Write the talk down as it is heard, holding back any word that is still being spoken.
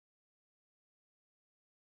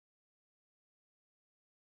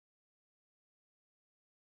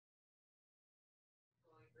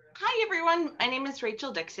Hi everyone, my name is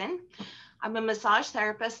Rachel Dixon. I'm a massage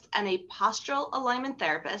therapist and a postural alignment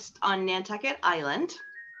therapist on Nantucket Island.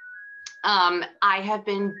 I have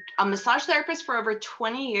been a massage therapist for over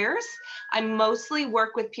 20 years. I mostly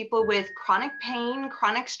work with people with chronic pain,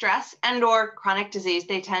 chronic stress, and/or chronic disease.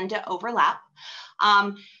 They tend to overlap.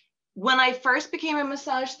 When I first became a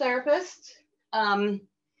massage therapist,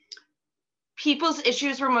 people's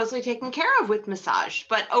issues were mostly taken care of with massage.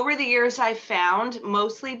 But over the years, I found,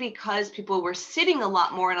 mostly because people were sitting a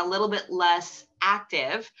lot more and a little bit less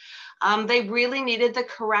active, they really needed the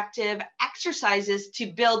corrective exercises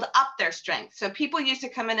to build up their strength. So people used to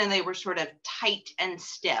come in and they were sort of tight and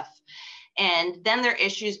stiff. And then their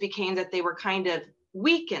issues became that they were kind of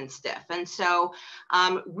weak and stiff. And so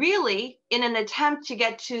really, in an attempt to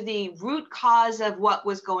get to the root cause of what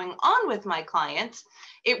was going on with my clients,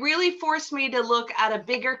 it really forced me to look at a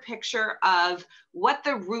bigger picture of what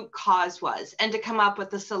the root cause was and to come up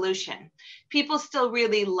with a solution. People still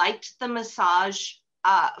really liked the massage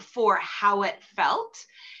for how it felt.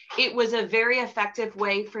 It was a very effective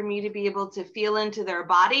way for me to be able to feel into their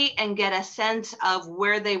body and get a sense of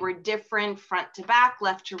where they were different, front to back,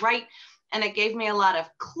 left to right. And it gave me a lot of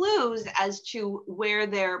clues as to where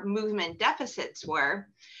their movement deficits were.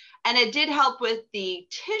 And it did help with the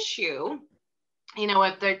tissue. You know,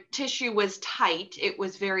 if the tissue was tight, it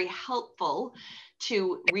was very helpful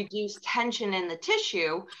to reduce tension in the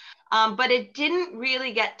tissue, but it didn't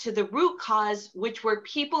really get to the root cause, which were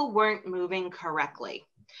people weren't moving correctly.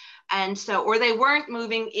 And so, or they weren't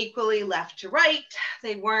moving equally left to right,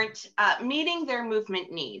 they weren't meeting their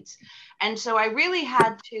movement needs. And so I really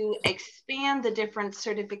had to expand the different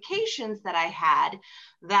certifications that I had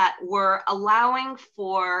that were allowing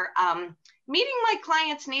for meeting my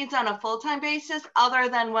clients' needs on a full-time basis, other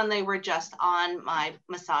than when they were just on my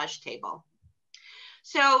massage table.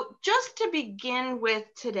 So just to begin with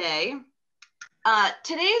today,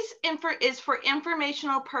 today's info is for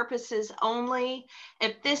informational purposes only.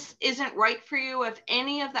 If this isn't right for you, if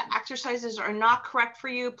any of the exercises are not correct for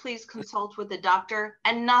you, please consult with the doctor,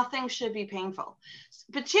 and nothing should be painful,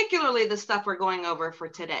 particularly the stuff we're going over for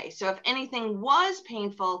today. So if anything was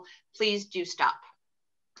painful, please do stop.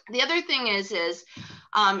 The other thing is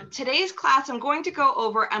today's class, I'm going to go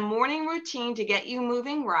over a morning routine to get you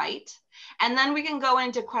moving right. And then we can go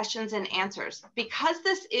into questions and answers. Because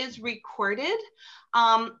this is recorded,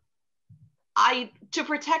 to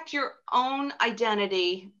protect your own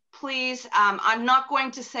identity, please, I'm not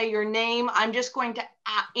going to say your name. I'm just going to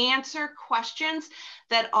answer questions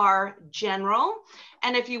that are general.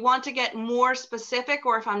 And if you want to get more specific,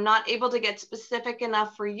 or if I'm not able to get specific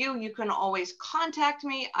enough for you, you can always contact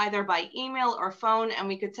me either by email or phone, and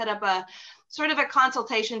we could set up a sort of a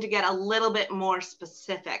consultation to get a little bit more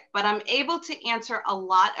specific. But I'm able to answer a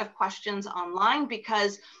lot of questions online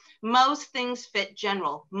because most things fit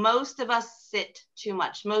general. Most of us sit too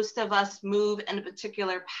much. Most of us move in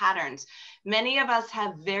particular patterns. Many of us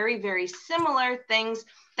have very, very similar things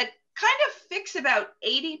that kind of fix about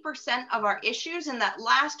 80% of our issues, and that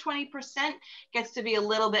last 20% gets to be a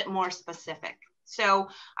little bit more specific. So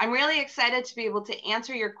I'm really excited to be able to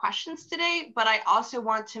answer your questions today, but I also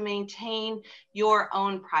want to maintain your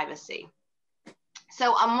own privacy.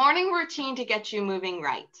 So a morning routine to get you moving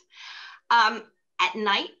right. At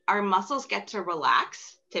night, our muscles get to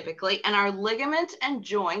relax typically, and our ligaments and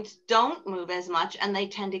joints don't move as much, and they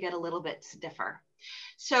tend to get a little bit stiffer.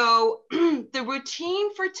 So the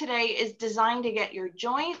routine for today is designed to get your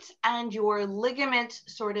joints and your ligaments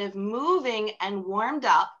sort of moving and warmed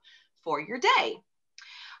up for your day.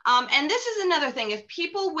 And this is another thing. If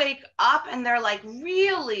people wake up and they're like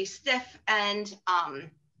really stiff and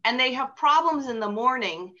they have problems in the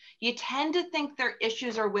morning, you tend to think their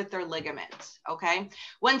issues are with their ligaments, okay?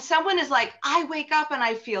 When someone is like, I wake up and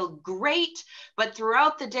I feel great, but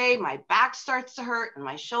throughout the day, my back starts to hurt and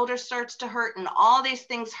my shoulder starts to hurt and all these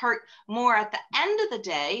things hurt more at the end of the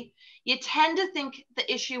day, you tend to think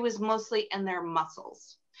the issue is mostly in their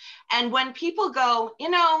muscles. And when people go, you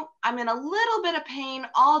know, I'm in a little bit of pain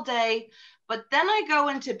all day, but then I go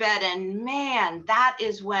into bed and man, that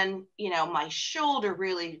is when, you know, my shoulder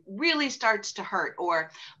really, really starts to hurt, or,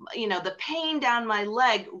 you know, the pain down my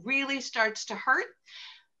leg really starts to hurt.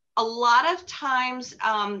 A lot of times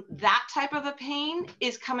that type of a pain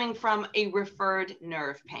is coming from a referred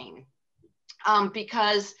nerve pain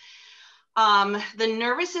because the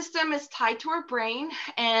nervous system is tied to our brain,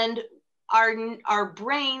 and our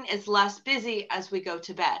brain is less busy as we go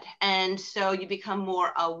to bed. And so you become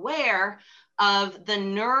more aware of the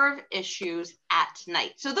nerve issues at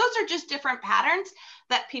night. So those are just different patterns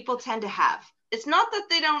that people tend to have. It's not that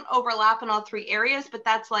they don't overlap in all three areas, but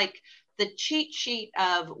that's like the cheat sheet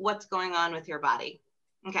of what's going on with your body.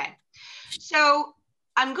 Okay, so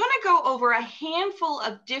I'm going to go over a handful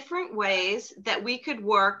of different ways that we could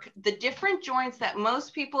work the different joints that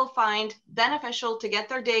most people find beneficial to get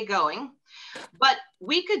their day going. But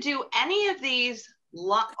we could do any of these,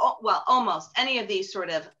 well, almost any of these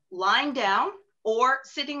sort of lying down or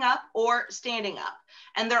sitting up or standing up.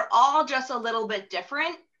 And they're all just a little bit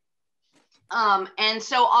different. And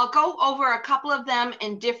so I'll go over a couple of them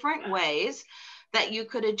in different ways that you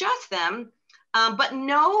could adjust them. But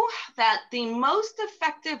know that the most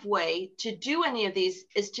effective way to do any of these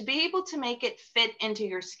is to be able to make it fit into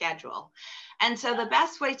your schedule. And so the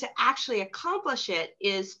best way to actually accomplish it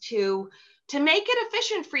is to make it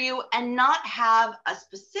efficient for you and not have a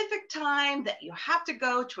specific time that you have to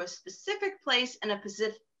go to a specific place in a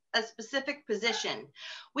specific position.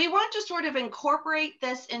 We want to sort of incorporate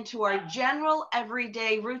this into our general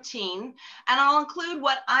everyday routine, and I'll include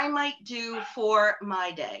what I might do for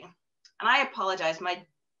my day. And I apologize, my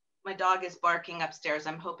dog is barking upstairs.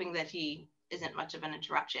 I'm hoping that he isn't much of an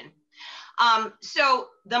interruption. So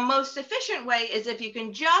the most efficient way is if you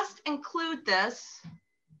can just include this.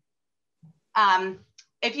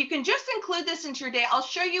 If you can just include this into your day, I'll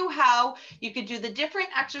show you how you could do the different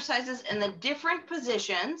exercises in the different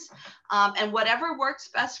positions, and whatever works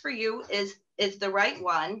best for you is the right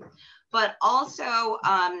one, but also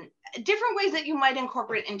different ways that you might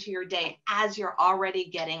incorporate into your day as you're already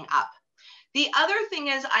getting up. The other thing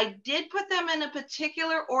is I did put them in a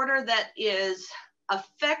particular order that is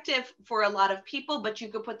effective for a lot of people, but you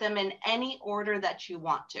could put them in any order that you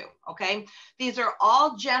want to, okay? These are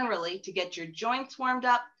all generally to get your joints warmed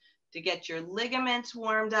up, to get your ligaments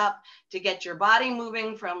warmed up, to get your body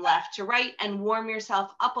moving from left to right and warm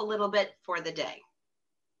yourself up a little bit for the day.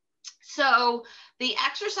 So the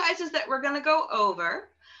exercises that we're gonna go over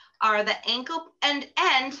are the ankle and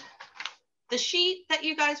the sheet that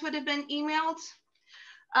you guys would have been emailed.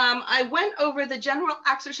 I went over the general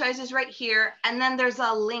exercises right here, and then there's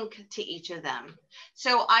a link to each of them.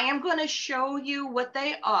 So I am going to show you what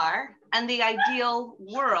they are, and the ideal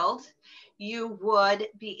world, you would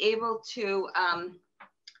be able to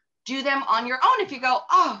do them on your own. If you go,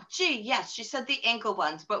 oh, gee, yes, she said the ankle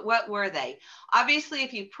ones, but what were they? Obviously,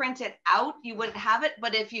 if you print it out, you wouldn't have it.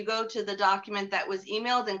 But if you go to the document that was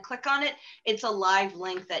emailed and click on it, it's a live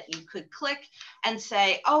link that you could click and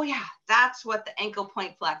say, oh, yeah, that's what the ankle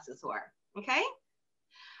point flexes were. OK,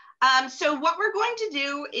 so what we're going to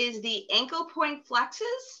do is the ankle point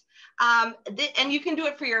flexes. And you can do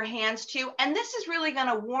it for your hands too. And this is really going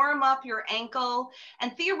to warm up your ankle.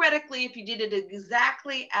 And theoretically, if you did it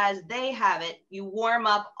exactly as they have it, you warm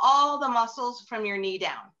up all the muscles from your knee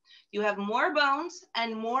down. You have more bones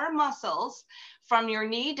and more muscles from your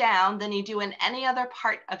knee down than you do in any other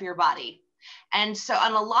part of your body. And so,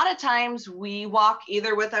 and a lot of times we walk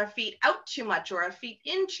either with our feet out too much or our feet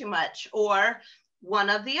in too much or one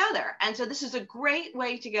of the other. And so this is a great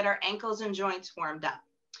way to get our ankles and joints warmed up.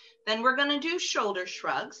 Then we're going to do shoulder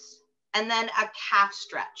shrugs and then a calf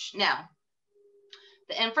stretch. Now,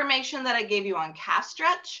 the information that I gave you on calf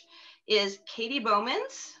stretch is Katie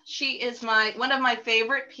Bowman's. She is one of my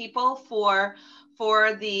favorite people for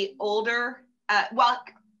the older, well,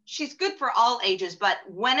 she's good for all ages, but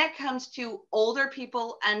when it comes to older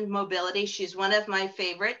people and mobility, she's one of my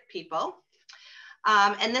favorite people.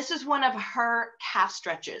 And this is one of her calf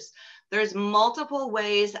stretches. There's multiple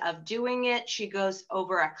ways of doing it. She goes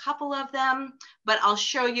over a couple of them, but I'll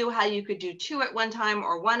show you how you could do 2 at one time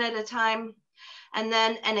or 1 at a time. And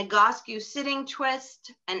then an Egoscue sitting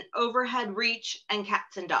twist, an overhead reach, and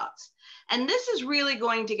cats and dogs. And this is really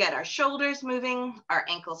going to get our shoulders moving, our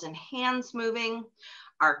ankles and hands moving,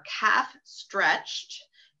 our calf stretched,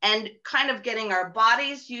 and kind of getting our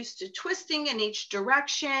bodies used to twisting in each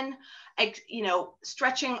direction, you know,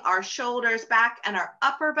 stretching our shoulders back and our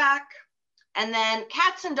upper back. And then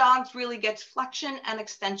cats and dogs really gets flexion and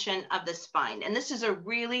extension of the spine. And this is a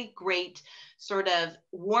really great sort of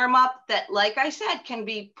warm up that, like I said, can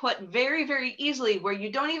be put very, very easily where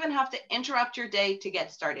you don't even have to interrupt your day to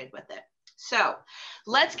get started with it. So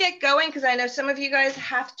let's get going because I know some of you guys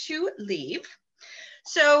have to leave.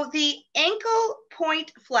 So the ankle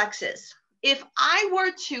point flexes. If I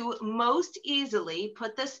were to most easily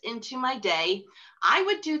put this into my day, I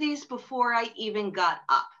would do these before I even got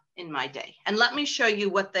up in my day. And let me show you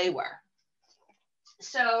what they were.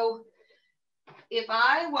 So if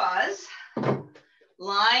I was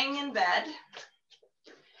lying in bed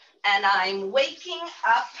and I'm waking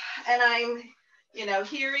up and I'm, you know,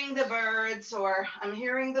 hearing the birds or I'm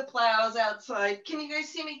hearing the plows outside. Can you guys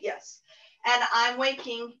see me? Yes. And I'm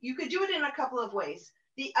waking, you could do it in a couple of ways.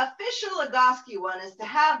 The official Egoscue one is to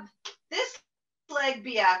have this leg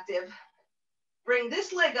be active. Bring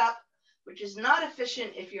this leg up, which is not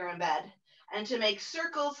efficient if you're in bed, and to make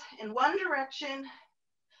circles in one direction,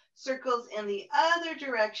 circles in the other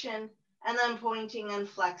direction, and then pointing and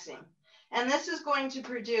flexing. And this is going to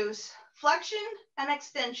produce flexion and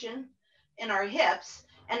extension in our hips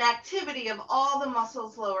and activity of all the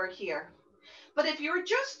muscles lower here. But if you're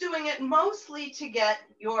just doing it mostly to get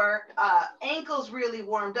your ankles really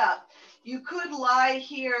warmed up, you could lie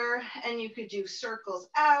here and you could do circles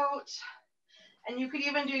out, and you could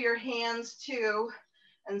even do your hands too,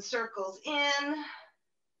 and circles in,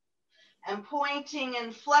 and pointing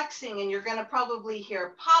and flexing, and you're gonna probably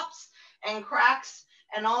hear pops and cracks,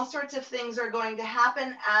 and all sorts of things are going to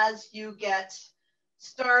happen as you get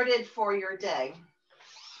started for your day.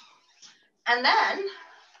 And then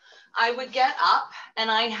I would get up and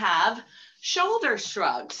I have shoulder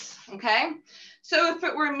shrugs, okay? So if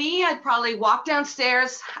it were me, I'd probably walk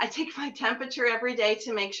downstairs. I take my temperature every day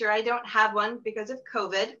to make sure I don't have one because of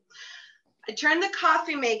COVID. I turn the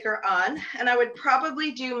coffee maker on and I would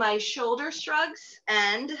probably do my shoulder shrugs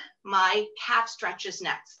and my calf stretches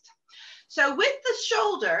next. So with the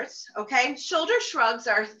shoulders, okay, shoulder shrugs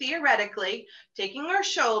are theoretically taking our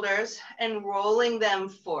shoulders and rolling them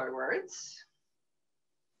forwards.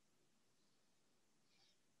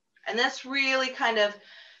 And this really kind of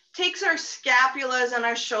takes our scapulas and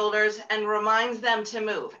our shoulders and reminds them to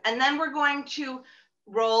move. And then we're going to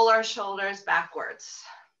roll our shoulders backwards.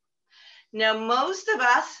 Now, most of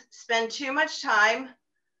us spend too much time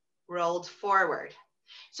rolled forward.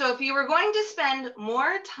 So if you were going to spend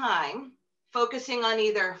more time focusing on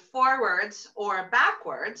either forwards or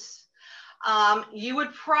backwards, you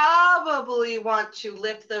would probably want to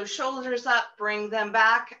lift those shoulders up, bring them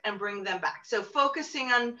back, and bring them back. So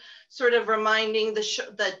focusing on sort of reminding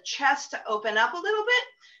the chest to open up a little bit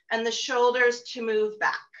and the shoulders to move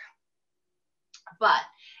back. But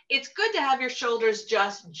it's good to have your shoulders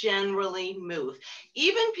just generally move.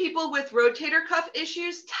 Even people with rotator cuff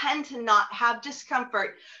issues tend to not have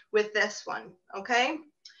discomfort with this one, okay?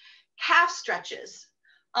 Calf stretches.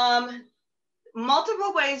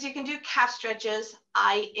 Multiple ways you can do calf stretches.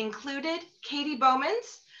 I included Katie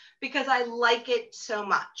Bowman's because I like it so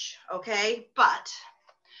much, okay? But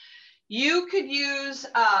you could use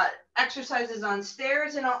exercises on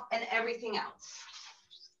stairs and everything else.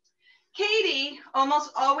 Katie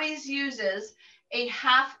almost always uses a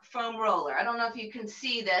half foam roller. I don't know if you can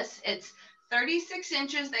see this. It's 36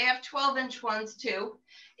 inches. They have 12-inch ones too.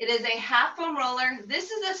 It is a half foam roller.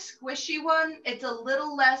 This is a squishy one. It's a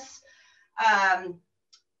little less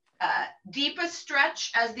deep a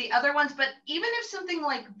stretch as the other ones, but even if something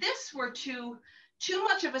like this were too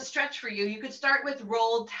much of a stretch for you, you could start with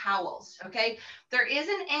rolled towels, okay? There is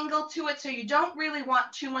an angle to it, so you don't really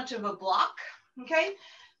want too much of a block, okay?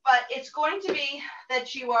 But it's going to be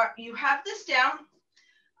that you have this down.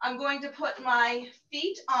 I'm going to put my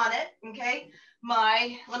feet on it, okay?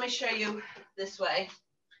 Let me show you this way.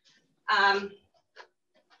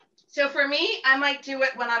 So for me, I might do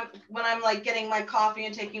it when I'm like getting my coffee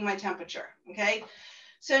and taking my temperature, okay?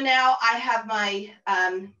 So now I have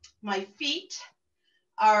my feet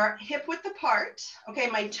are hip width apart, okay?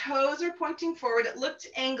 My toes are pointing forward. It looked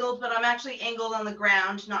angled, but I'm actually angled on the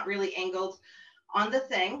ground, not really angled on the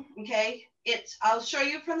thing, okay? I'll show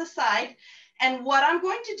you from the side. And what I'm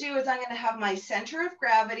going to do is I'm going to have my center of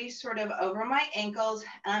gravity sort of over my ankles,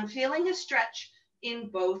 and I'm feeling a stretch in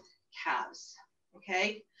both calves,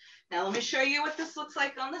 okay? Now let me show you what this looks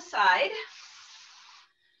like on the side.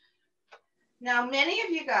 Now many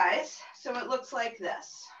of you guys, so it looks like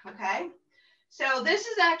this, okay? So this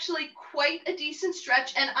is actually quite a decent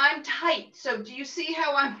stretch, and I'm tight. So do you see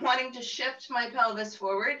how I'm wanting to shift my pelvis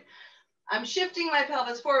forward? I'm shifting my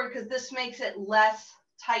pelvis forward because this makes it less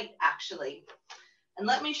tight actually. And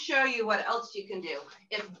let me show you what else you can do.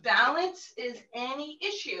 If balance is any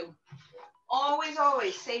issue, always,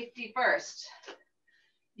 always safety first.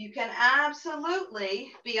 You can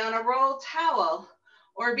absolutely be on a rolled towel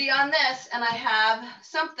or be on this, and I have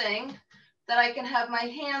something that I can have my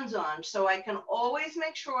hands on, so I can always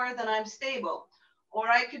make sure that I'm stable. Or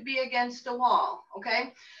I could be against a wall,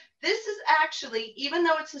 okay? This is actually, even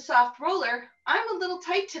though it's a soft roller, I'm a little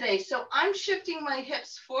tight today, so I'm shifting my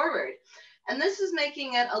hips forward. And this is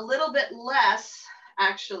making it a little bit less,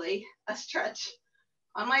 actually, a stretch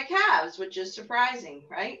on my calves, which is surprising,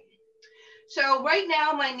 right? So right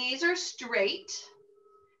now my knees are straight,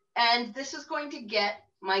 and this is going to get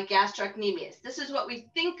my gastrocnemius. This is what we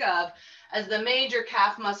think of as the major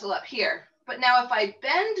calf muscle up here. But now if I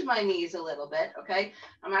bend my knees a little bit, okay,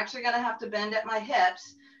 I'm actually gonna have to bend at my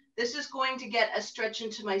hips. This is going to get a stretch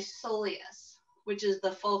into my soleus, which is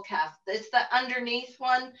the full calf. It's the underneath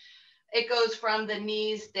one. It goes from the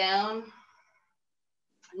knees down.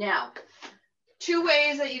 Now, two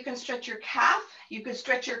ways that you can stretch your calf. You could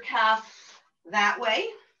stretch your calf that way.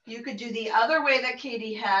 You could do the other way that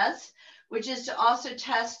Katie has, which is to also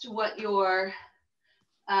test what your,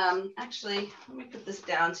 actually, let me put this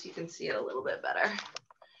down so you can see it a little bit better.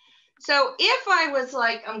 So if I was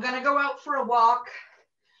like, I'm gonna go out for a walk,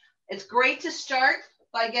 it's great to start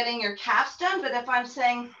by getting your calves done, but if I'm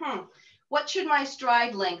saying, what should my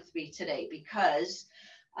stride length be today? Because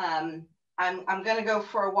I'm gonna go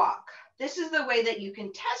for a walk. This is the way that you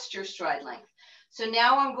can test your stride length. So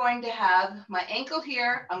now I'm going to have my ankle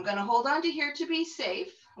here. I'm gonna hold on to here to be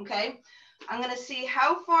safe, okay? I'm gonna see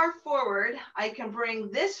how far forward I can bring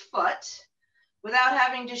this foot without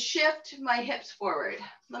having to shift my hips forward.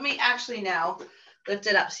 Let me actually now lift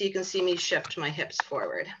it up so you can see me shift my hips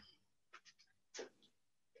forward.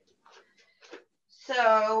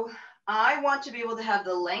 So I want to be able to have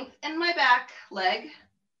the length in my back leg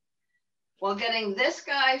while getting this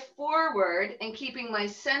guy forward and keeping my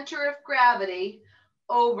center of gravity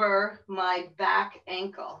over my back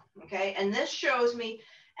ankle, okay? And this shows me,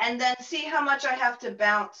 and then see how much I have to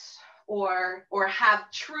bounce or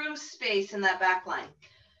have true space in that back line.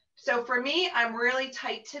 So for me, I'm really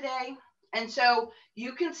tight today. And so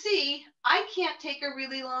you can see, I can't take a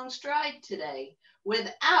really long stride today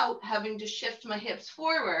without having to shift my hips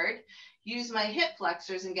forward, use my hip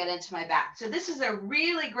flexors and get into my back. So this is a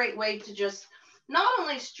really great way to just not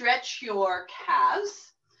only stretch your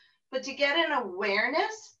calves, but to get an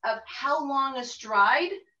awareness of how long a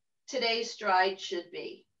stride, today's stride should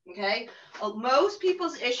be, okay? Well, most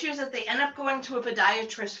people's issues that they end up going to a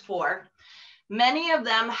podiatrist for, many of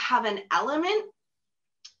them have an element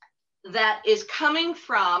that is coming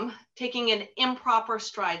from taking an improper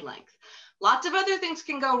stride length. Lots of other things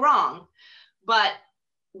can go wrong, but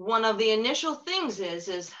one of the initial things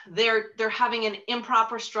is they're having an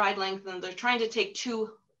improper stride length and they're trying to take too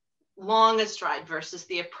long a stride versus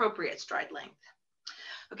the appropriate stride length.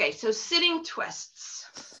 Okay, so sitting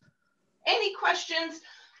twists. Any questions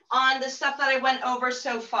on the stuff that I went over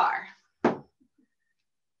so far?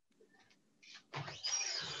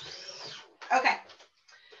 Okay.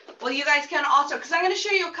 Well, you guys can also, because I'm going to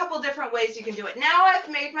show you a couple different ways you can do it. Now I've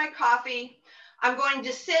made my coffee. I'm going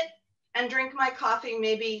to sit and drink my coffee,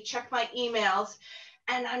 maybe check my emails,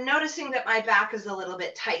 and I'm noticing that my back is a little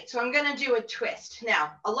bit tight. So I'm going to do a twist.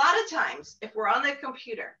 Now, a lot of times, if we're on the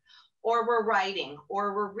computer, or we're writing,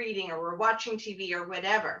 or we're reading, or we're watching TV, or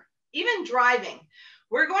whatever, even driving,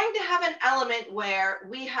 we're going to have an element where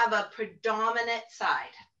we have a predominant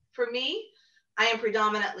side. For me, I am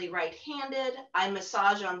predominantly right-handed. I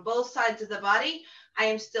massage on both sides of the body. I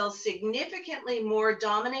am still significantly more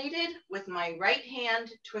dominated with my right hand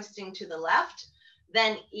twisting to the left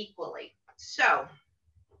than equally. So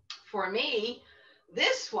for me,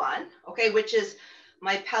 this one, okay, which is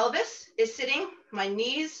my pelvis is sitting, my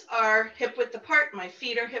knees are hip width apart, my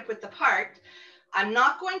feet are hip width apart. I'm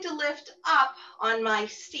not going to lift up on my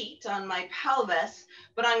seat, on my pelvis,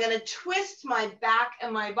 but I'm going to twist my back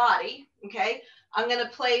and my body, okay? I'm going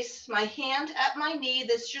to place my hand at my knee.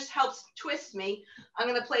 This just helps twist me. I'm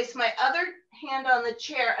going to place my other hand on the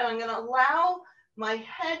chair, and I'm going to allow my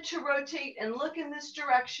head to rotate and look in this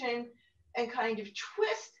direction and kind of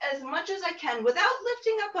twist as much as I can without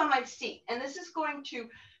lifting up on my seat. And this is going to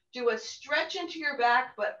do a stretch into your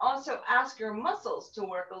back, but also ask your muscles to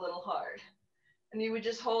work a little hard. And you would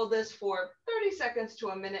just hold this for 30 seconds to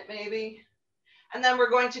a minute maybe. And then we're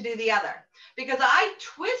going to do the other. Because I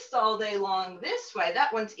twist all day long this way,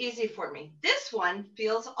 that one's easy for me. This one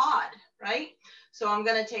feels odd, right? So I'm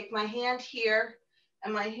going to take my hand here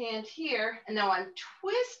and my hand here, and now I'm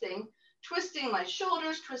twisting my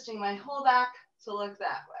shoulders, twisting my whole back to look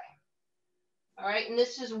that way. All right, and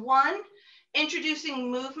this is one,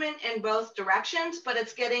 introducing movement in both directions, but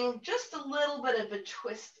it's getting just a little bit of a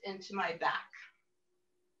twist into my back.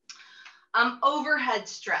 Overhead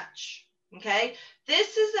stretch, okay?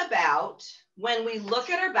 This is about when we look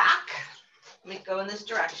at our back, let me go in this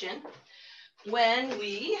direction. When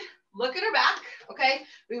we look at our back, okay,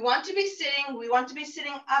 we want to be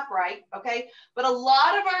sitting upright, okay? But a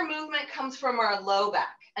lot of our movement comes from our low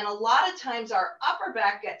back. And a lot of times our upper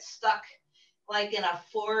back gets stuck like in a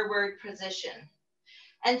forward position.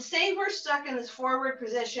 And say we're stuck in this forward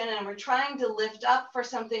position and we're trying to lift up for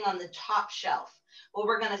something on the top shelf. Well,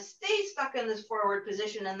 we're going to stay stuck in this forward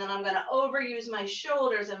position, and then I'm going to overuse my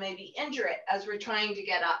shoulders and maybe injure it as we're trying to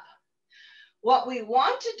get up. What we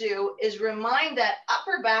want to do is remind that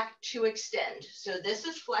upper back to extend. So this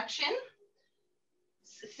is flexion,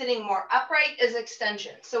 sitting more upright is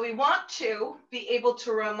extension. So we want to be able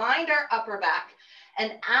to remind our upper back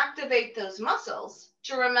and activate those muscles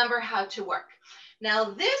to remember how to work.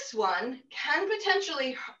 Now this one can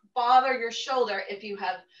potentially bother your shoulder if you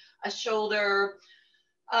have a shoulder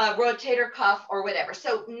rotator cuff or whatever.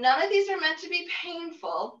 So none of these are meant to be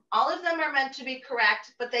painful. All of them are meant to be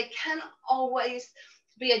correct, but they can always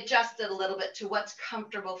be adjusted a little bit to what's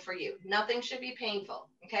comfortable for you. Nothing should be painful,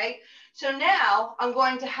 okay? So now I'm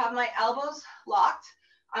going to have my elbows locked.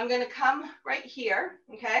 I'm going to come right here,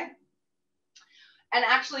 okay? And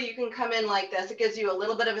actually you can come in like this. It gives you a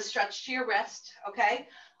little bit of a stretch to your wrist, okay?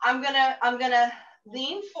 I'm gonna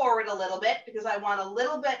lean forward a little bit because I want a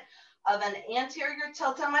little bit of an anterior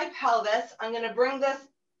tilt on my pelvis. I'm gonna bring this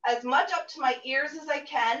as much up to my ears as I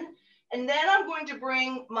can, and then I'm going to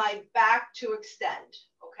bring my back to extend,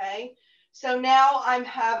 okay? So now I'm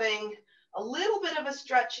having a little bit of a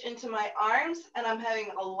stretch into my arms, and I'm having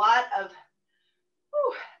a lot of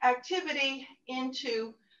activity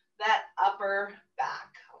into that upper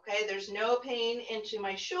back, okay? There's no pain into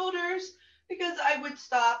my shoulders because I would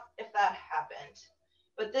stop if that happened.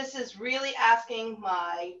 But this is really asking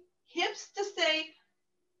my hips to stay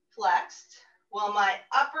flexed while my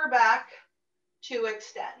upper back to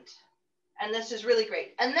extend. And this is really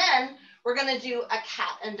great. And then we're gonna do a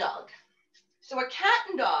cat and dog. So a cat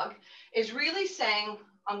and dog is really saying,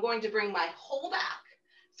 I'm going to bring my whole back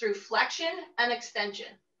through flexion and extension,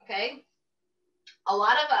 okay? A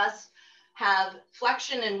lot of us have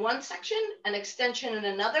flexion in one section and extension in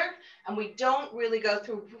another, and we don't really go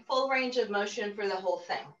through full range of motion for the whole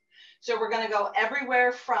thing. So we're going to go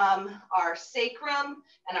everywhere from our sacrum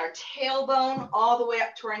and our tailbone all the way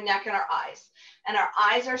up to our neck and our eyes. And our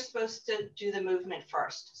eyes are supposed to do the movement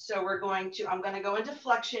first. So I'm going to go into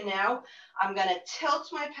flexion now. I'm going to tilt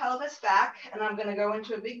my pelvis back, and I'm going to go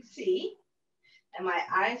into a big C. And my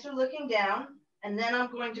eyes are looking down, and then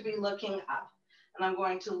I'm going to be looking up. And I'm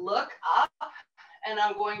going to look up, and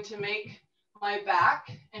I'm going to make my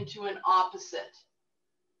back into an opposite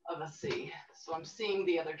of a C. So I'm seeing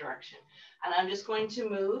the other direction. And I'm just going to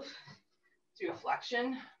move through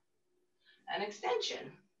flexion and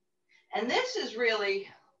extension. And this is really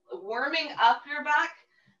warming up your back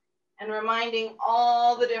and reminding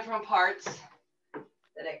all the different parts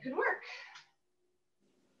that it could work.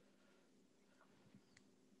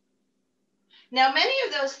 Now, many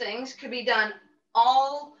of those things could be done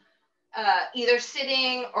all either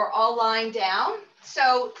sitting or all lying down.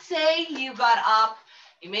 So say you got up,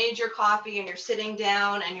 you made your coffee, and you're sitting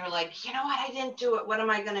down and you're like, you know what, I didn't do it. What am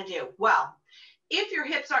I going to do? Well, if your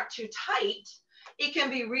hips aren't too tight, it can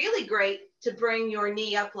be really great to bring your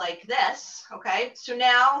knee up like this, okay? So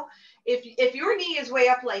now if your knee is way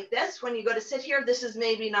up like this, when you go to sit here, this is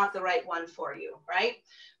maybe not the right one for you, right?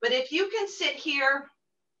 But if you can sit here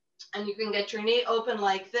and you can get your knee open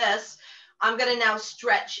like this, I'm going to now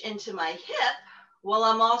stretch into my hip while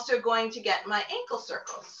I'm also going to get my ankle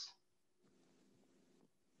circles.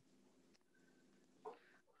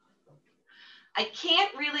 I can't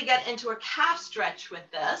really get into a calf stretch with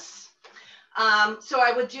this. So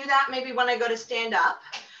I would do that maybe when I go to stand up.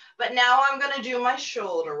 But now I'm going to do my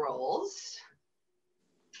shoulder rolls.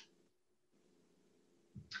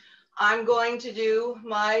 I'm going to do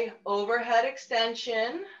my overhead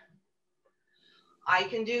extension. I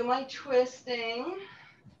can do my twisting.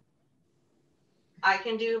 I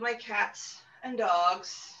can do my cats and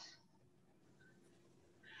dogs.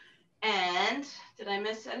 And did I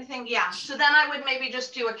miss anything? Yeah, so then I would maybe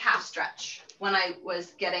just do a calf stretch when I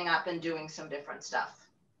was getting up and doing some different stuff.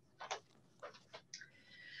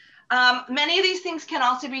 Many of these things can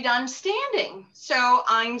also be done standing. So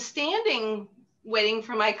I'm standing waiting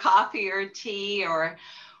for my coffee or tea or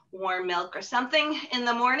warm milk or something in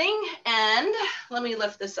the morning. And let me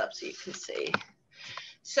lift this up so you can see.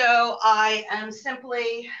 So I am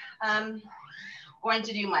simply going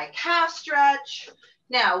to do my calf stretch.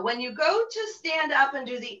 Now, when you go to stand up and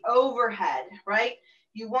do the overhead, right,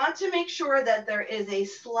 you want to make sure that there is a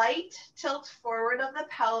slight tilt forward of the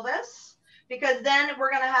pelvis, because then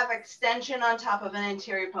we're going to have extension on top of an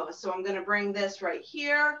anterior pelvis. So I'm going to bring this right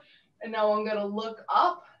here, and now I'm going to look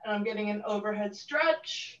up, and I'm getting an overhead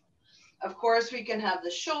stretch. Of course, we can have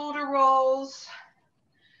the shoulder rolls.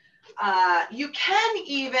 You can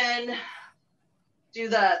even do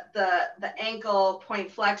the ankle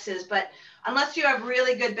point flexes, but unless you have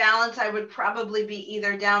really good balance, I would probably be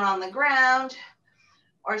either down on the ground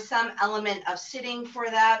or some element of sitting for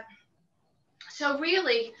that. So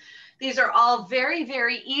really, these are all very,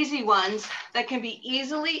 very easy ones that can be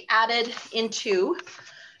easily added into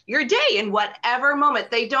your day in whatever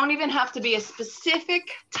moment. They don't even have to be a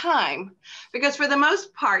specific time, because for the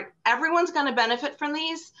most part, everyone's going to benefit from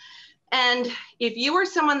these. And if you are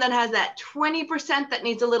someone that has that 20% that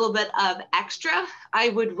needs a little bit of extra, I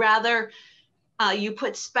would rather you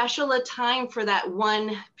put special a time for that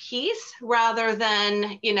one piece rather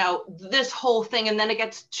than, you know, this whole thing, and then it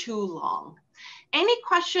gets too long. Any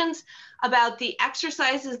questions about the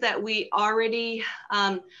exercises that we already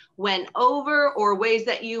went over, or ways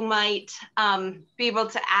that you might be able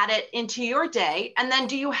to add it into your day? And then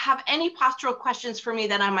do you have any postural questions for me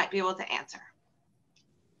that I might be able to answer?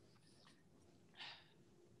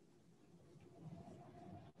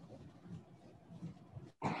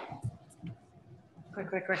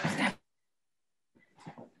 Quick.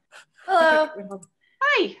 Hello.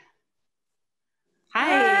 Hi.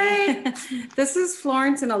 Hi. This is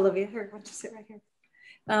Florence and Olivia. Here, why don't you sit right here?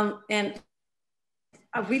 And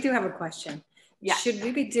we do have a question. Yeah. Should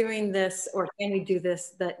we be doing this, or can we do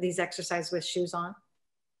this, these exercises with shoes on?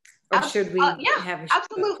 Or should we have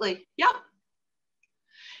absolutely. Yep.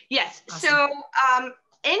 Yes. Awesome. So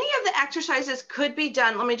any of the exercises could be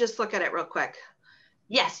done. Let me just look at it real quick.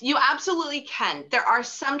 Yes, you absolutely can. There are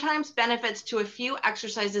sometimes benefits to a few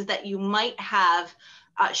exercises that you might have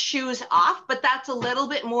shoes off, but that's a little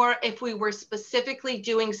bit more if we were specifically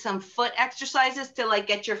doing some foot exercises to like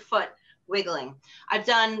get your foot wiggling. I've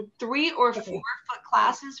done 3 or 4 foot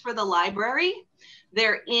classes for the library.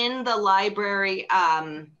 They're in the library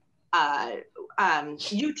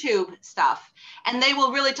YouTube stuff, and they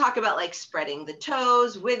will really talk about like spreading the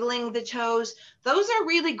toes, wiggling the toes. Those are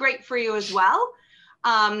really great for you as well.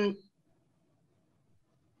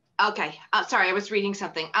 Okay, sorry, I was reading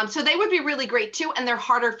something. So they would be really great too, and they're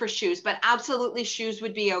harder for shoes, but absolutely shoes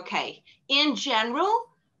would be okay. In general,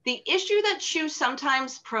 the issue that shoes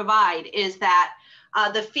sometimes provide is that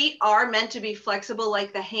the feet are meant to be flexible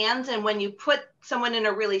like the hands, and when you put someone in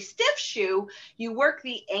a really stiff shoe, you work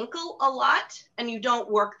the ankle a lot and you don't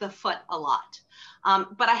work the foot a lot.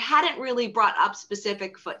 But I hadn't really brought up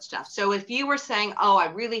specific foot stuff. So if you were saying, oh,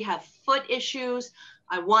 I really have foot issues,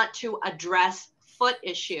 I want to address foot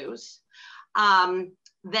issues,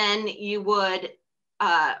 then you would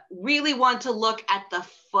really want to look at the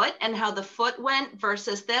foot and how the foot went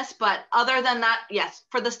versus this. But other than that, yes,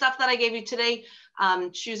 for the stuff that I gave you today,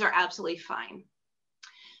 shoes are absolutely fine.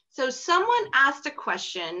 So someone asked a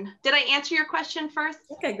question. Did I answer your question first?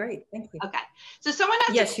 Okay, great. Thank you. Okay. So someone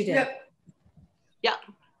asked. Yes, you did. Yep.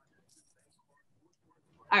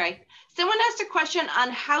 All right. Someone asked a question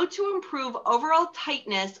on how to improve overall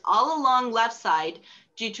tightness all along left side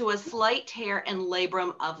due to a slight tear and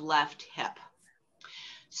labrum of left hip.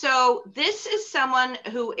 So this is someone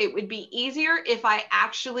who it would be easier if I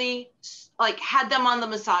actually like had them on the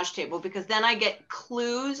massage table, because then I get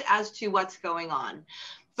clues as to what's going on.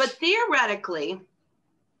 But theoretically,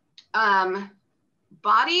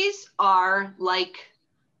 bodies are like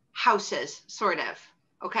houses, sort of,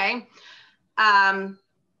 okay?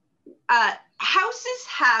 Houses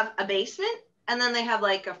have a basement, and then they have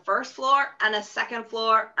like a first floor and a second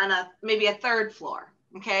floor and maybe a third floor,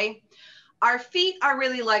 okay? Our feet are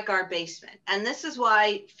really like our basement. And this is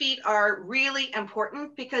why feet are really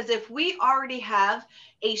important, because if we already have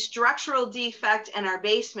a structural defect in our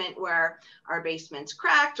basement where our basement's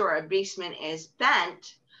cracked or our basement is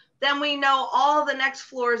bent, then we know all the next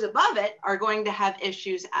floors above it are going to have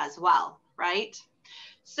issues as well, right?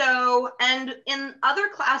 So, and in other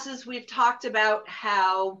classes, we've talked about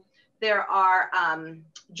how there are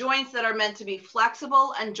joints that are meant to be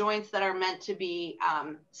flexible and joints that are meant to be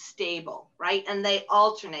stable, right? And they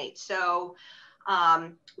alternate. So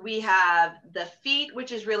we have the feet,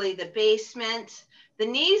 which is really the basement. The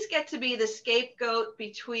knees get to be the scapegoat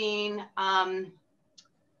between,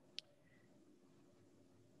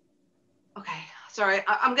 okay, sorry,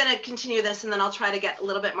 I'm gonna continue this and then I'll try to get a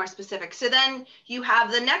little bit more specific. So then you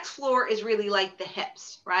have the next floor is really like the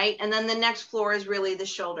hips, right? And then the next floor is really the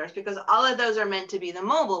shoulders, because all of those are meant to be the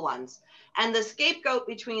mobile ones. And the scapegoat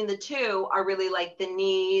between the two are really like the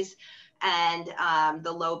knees and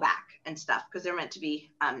the low back and stuff, because they're meant to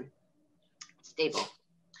be stable.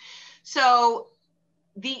 So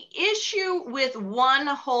the issue with one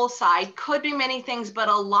whole side could be many things, but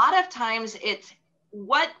a lot of times it's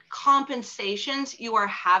what compensations you are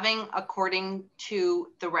having according to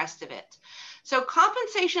the rest of it. So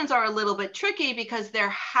compensations are a little bit tricky because they're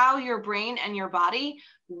how your brain and your body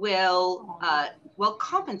will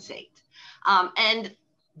compensate. And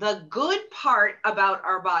the good part about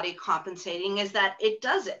our body compensating is that it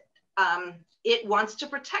does it. It wants to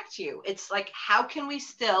protect you. It's like, how can we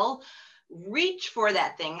still reach for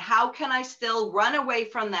that thing? How can I still run away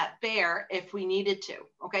from that bear if we needed to?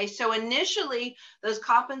 Okay, so initially those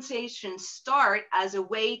compensations start as a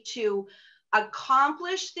way to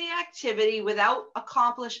accomplish the activity without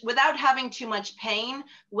having too much pain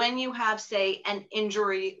when you have, say, an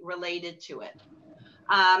injury related to it.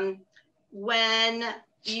 When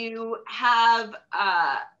you have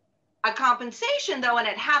a compensation though, and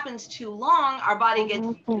it happens too long, our body gets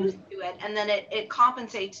used to it, and then it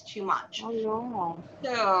compensates too much. Oh, no.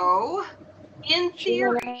 So in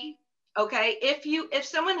theory, okay, if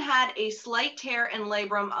someone had a slight tear and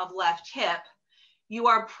labrum of left hip, you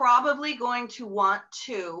are probably going to want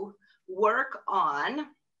to work on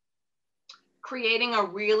creating a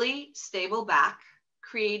really stable back,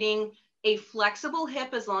 creating a flexible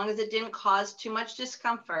hip as long as it didn't cause too much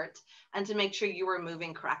discomfort, and to make sure you were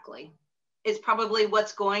moving correctly is probably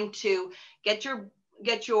what's going to get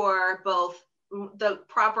your both the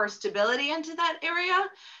proper stability into that area,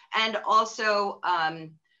 and also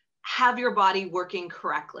have your body working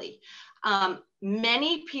correctly.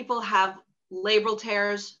 Many people have labral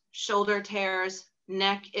tears, shoulder tears,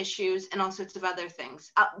 neck issues, and all sorts of other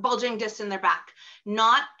things, bulging discs in their back.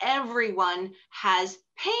 Not everyone has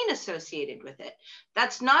pain associated with it.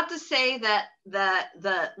 That's not to say that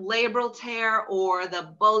the labral tear or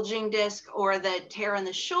the bulging disc or the tear in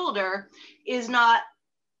the shoulder is not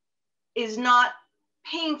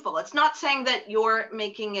painful. It's not saying that you're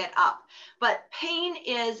making it up, but pain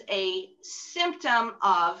is a symptom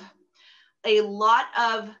of a lot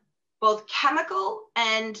of both chemical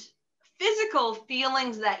and physical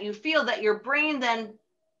feelings that you feel, that your brain then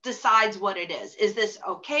decides what it is. Is this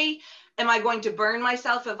okay? Am I going to burn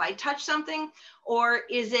myself if I touch something? Or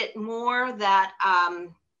is it more that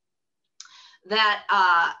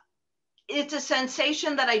it's a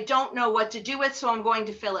sensation that I don't know what to do with, so I'm going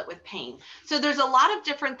to fill it with pain. So there's a lot of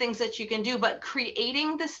different things that you can do, but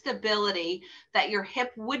creating the stability that your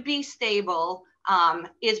hip would be stable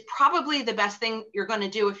is probably the best thing you're going to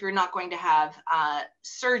do if you're not going to have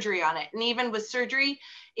surgery on it. And even with surgery,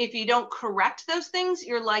 if you don't correct those things,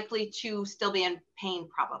 you're likely to still be in pain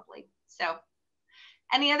probably. So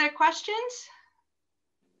any other questions?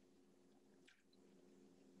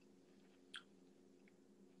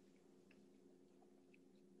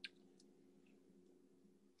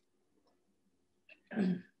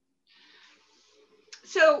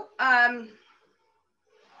 So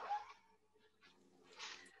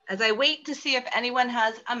as I wait to see if anyone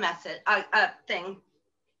has a message, a thing,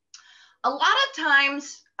 a lot of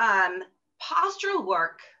times postural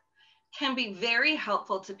work can be very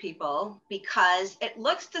helpful to people because it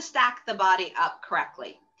looks to stack the body up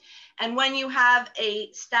correctly. And when you have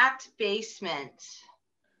a stacked basement,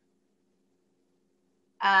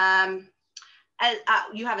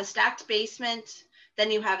 you have a stacked basement,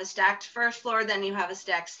 then you have a stacked first floor, then you have a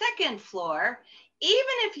stacked second floor.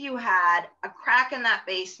 Even if you had a crack in that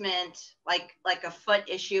basement, like a foot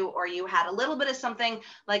issue, or you had a little bit of something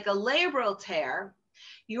like a labral tear,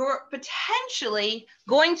 you're potentially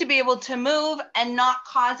going to be able to move and not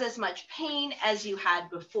cause as much pain as you had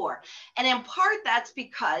before. And in part, that's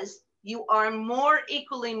because you are more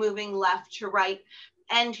equally moving left to right,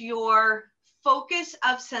 and your focus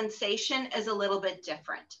of sensation is a little bit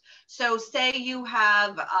different. So say you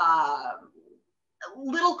have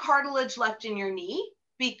little cartilage left in your knee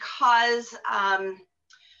because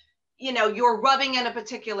you know, you're rubbing in a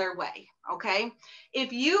particular way, okay?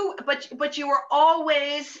 If you, but you were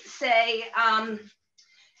always, say, and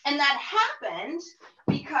that happened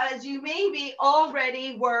because you maybe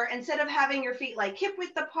already were, instead of having your feet like hip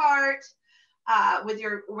width apart, with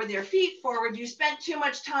your feet forward, you spent too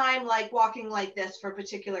much time like walking like this for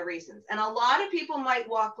particular reasons. And a lot of people might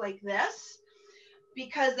walk like this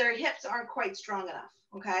because their hips aren't quite strong enough,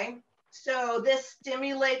 okay? So this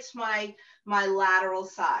stimulates my lateral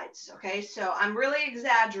sides, okay? So I'm really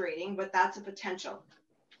exaggerating, but that's a potential.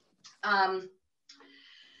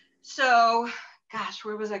 So, gosh,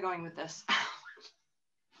 where was I going with this?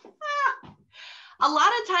 A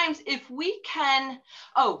lot of times if we can,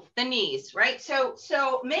 oh, the knees, right?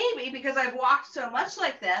 So maybe because I've walked so much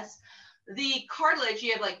like this, the cartilage,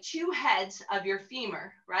 you have like two heads of your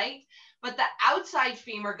femur, right? But the outside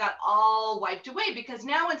femur got all wiped away because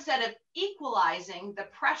now instead of equalizing the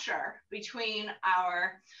pressure between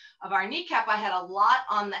our kneecap, I had a lot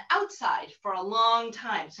on the outside for a long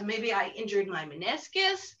time. So maybe I injured my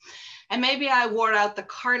meniscus and maybe I wore out the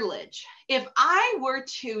cartilage. If I were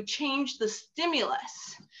to change the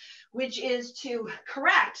stimulus, which is to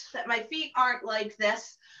correct that my feet aren't like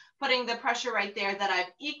this, putting the pressure right there, that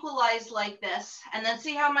I've equalized like this, and then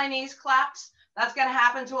see how my knees collapse? That's going to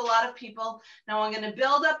happen to a lot of people. Now I'm going to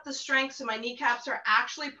build up the strength so my kneecaps are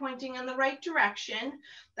actually pointing in the right direction.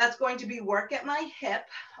 That's going to be work at my hip,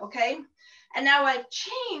 okay? And now I've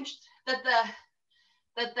changed that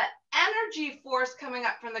the energy force coming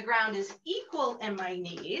up from the ground is equal in my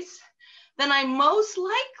knees. Then I'm most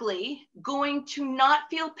likely going to not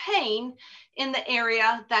feel pain in the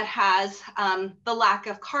area that has the lack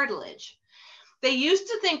of cartilage. They used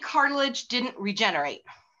to think cartilage didn't regenerate.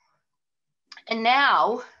 And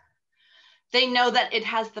now they know that it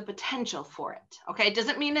has the potential for it, okay? It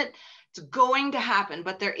doesn't mean it's going to happen,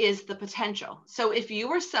 but there is the potential. So if you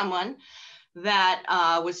were someone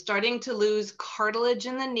that was starting to lose cartilage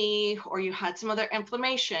in the knee, or you had some other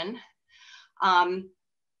inflammation, an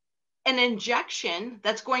injection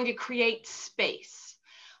that's going to create space,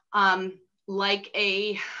 like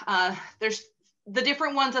there's the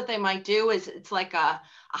different ones that they might do is it's like a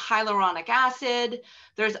hyaluronic acid.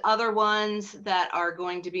 There's other ones that are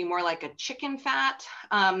going to be more like a chicken fat.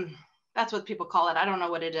 That's what people call it. I don't know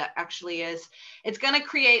what it actually is. It's going to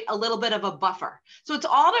create a little bit of a buffer. So it's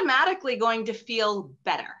automatically going to feel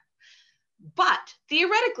better. But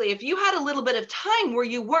theoretically, if you had a little bit of time where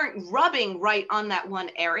you weren't rubbing right on that one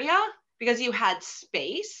area because you had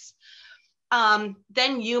space,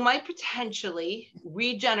 then you might potentially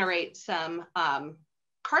regenerate some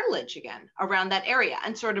cartilage again around that area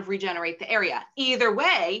and sort of regenerate the area. Either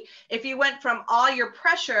way, if you went from all your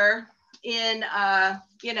pressure in,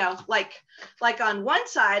 you know, like on one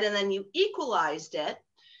side and then you equalized it,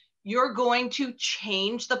 you're going to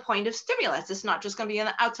change the point of stimulus. It's not just going to be on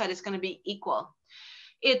the outside, it's going to be equal.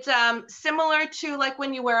 It's similar to like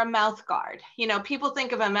when you wear a mouth guard. You know, people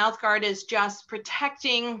think of a mouth guard as just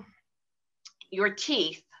protecting your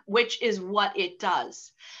teeth, which is what it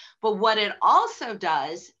does. But what it also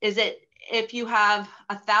does is if you have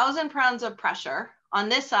 1,000 pounds of pressure on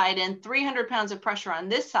this side and 300 pounds of pressure on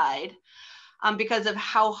this side, because of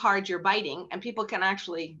how hard you're biting, and people can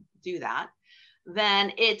actually do that,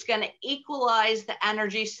 then it's going to equalize the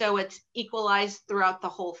energy so it's equalized throughout the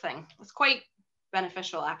whole thing. It's quite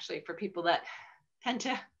beneficial actually for people that tend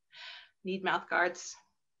to need mouth guards.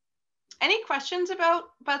 Any questions about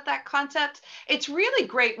that concept? It's really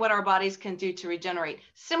great what our bodies can do to regenerate.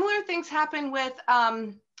 Similar things happen with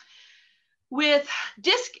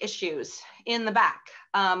disc issues in the back,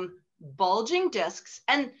 bulging discs.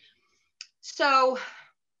 And so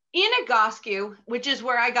in Egoscue, which is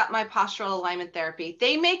where I got my postural alignment therapy,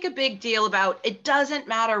 they make a big deal about it doesn't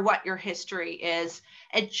matter what your history is.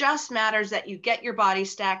 It just matters that you get your body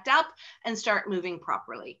stacked up and start moving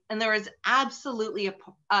properly. And there is absolutely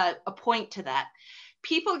a point to that.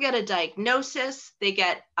 People get a diagnosis, they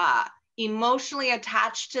get emotionally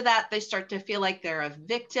attached to that. They start to feel like they're a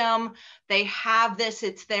victim. They have this,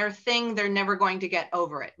 it's their thing. They're never going to get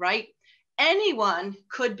over it, right? Anyone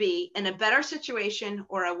could be in a better situation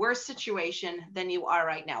or a worse situation than you are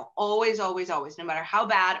right now. Always, always, always, no matter how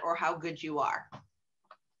bad or how good you are.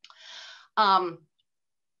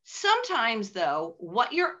 Sometimes though,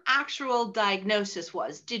 what your actual diagnosis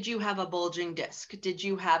was, did you have a bulging disc? Did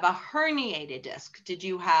you have a herniated disc? Did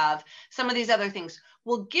you have some of these other things?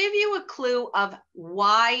 Will give you a clue of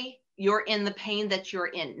why you're in the pain that you're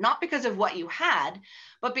in, not because of what you had,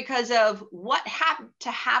 but because of what had to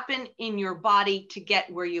happen in your body to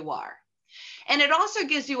get where you are. And it also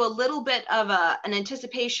gives you a little bit of an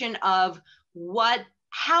anticipation of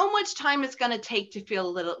how much time it's going to take to feel a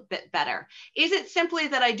little bit better. Is it simply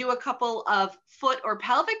that I do a couple of foot or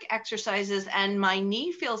pelvic exercises and my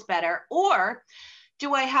knee feels better? Or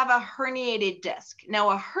do I have a herniated disc? Now,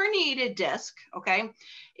 a herniated disc, okay,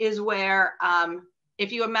 is where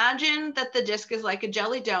if you imagine that the disc is like a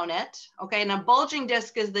jelly donut, okay, and a bulging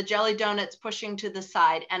disc is the jelly donuts pushing to the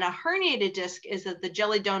side, and a herniated disc is that the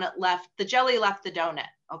jelly left the donut,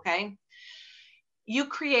 okay? You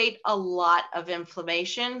create a lot of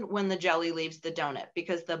inflammation when the jelly leaves the donut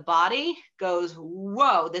because the body goes,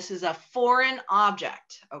 whoa, this is a foreign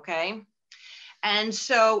object, okay? And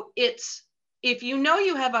so if you know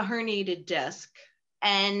you have a herniated disc,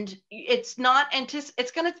 and it's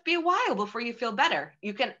going to be a while before you feel better.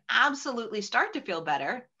 You can absolutely start to feel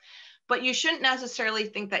better, but you shouldn't necessarily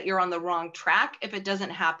think that you're on the wrong track if it doesn't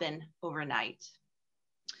happen overnight.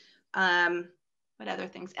 What other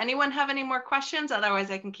things? Anyone have any more questions? Otherwise,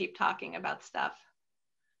 I can keep talking about stuff.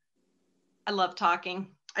 I love talking.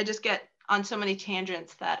 I just get on so many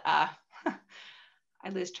tangents that I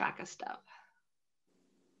lose track of stuff.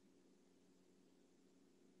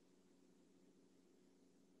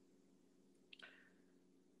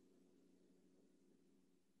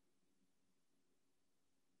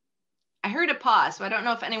 I heard a pause, so I don't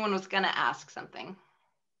know if anyone was going to ask something.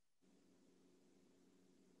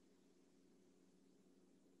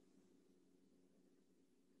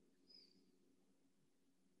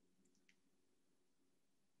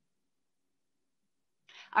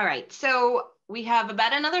 All right, so we have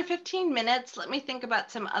about another 15 minutes. Let me think about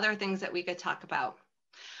some other things that we could talk about.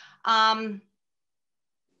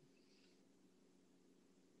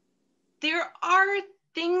 There are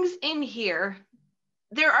things in here.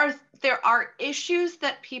 There are issues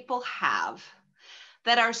that people have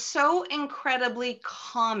that are so incredibly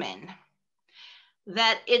common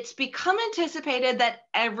that it's become anticipated that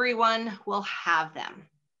everyone will have them.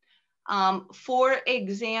 For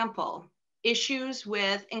example, issues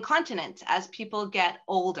with incontinence as people get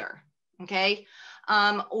older, okay?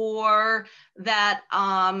 Or that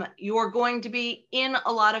you're going to be in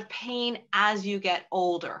a lot of pain as you get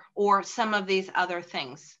older, or some of these other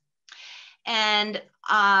things. And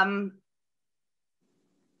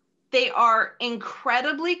they are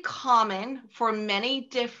incredibly common for many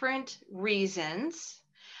different reasons.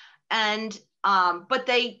 And, but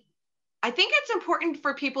I think it's important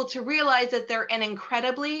for people to realize that they're an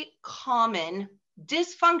incredibly common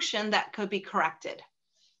dysfunction that could be corrected.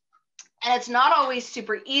 And it's not always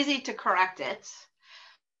super easy to correct it.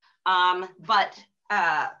 But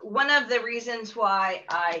one of the reasons why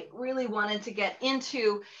I really wanted to get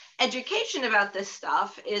into education about this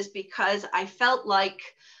stuff is because I felt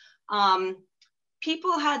like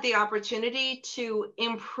people had the opportunity to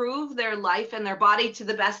improve their life and their body to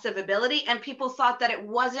the best of ability, and people thought that it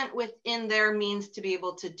wasn't within their means to be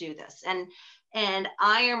able to do this. And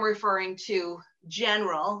I am referring to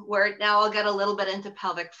general, where now I'll get a little bit into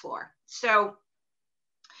pelvic floor. So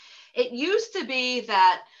it used to be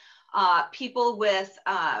that people with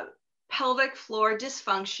pelvic floor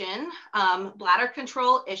dysfunction, bladder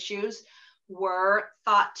control issues, were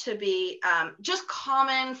thought to be just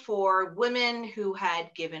common for women who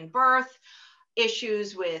had given birth,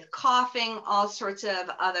 issues with coughing, all sorts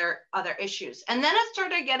of other issues. And then it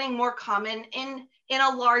started getting more common in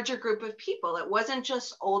a larger group of people. It wasn't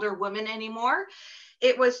just older women anymore.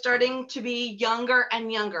 It was starting to be younger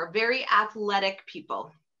and younger, very athletic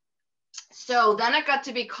people. So then it got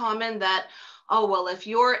to be common that, oh, well, if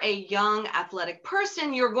you're a young athletic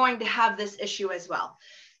person, you're going to have this issue as well.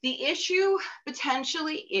 The issue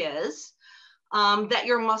potentially is that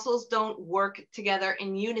your muscles don't work together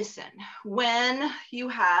in unison. When you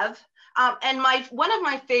have, and one of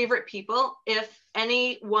my favorite people, if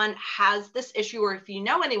anyone has this issue, or if you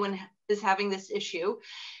know anyone is having this issue,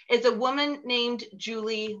 is a woman named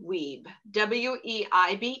Julie Wiebe,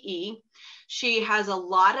 W-E-I-B-E. She has a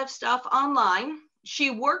lot of stuff online.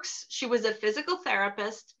 She was a physical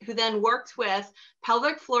therapist who then worked with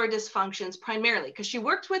pelvic floor dysfunctions primarily because she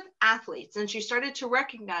worked with athletes, and she started to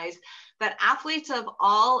recognize that athletes of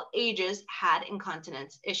all ages had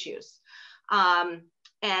incontinence issues.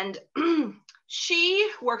 And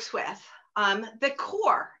she works with the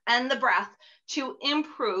core and the breath to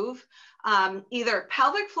improve either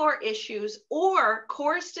pelvic floor issues or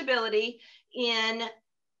core stability in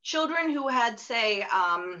children who had, say,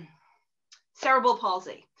 cerebral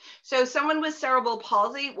palsy. So someone with cerebral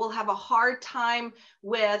palsy will have a hard time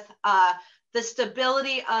with the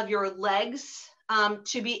stability of your legs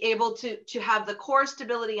to be able to have the core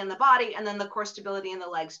stability in the body and then the core stability in the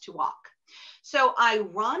legs to walk. So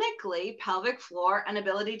ironically, pelvic floor and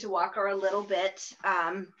ability to walk are a little bit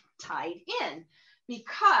tied in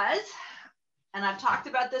because, and I've talked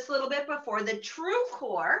about this a little bit before, the true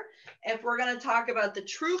core, if we're going to talk about the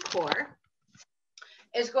true core,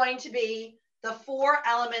 is going to be the four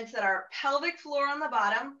elements that are pelvic floor on the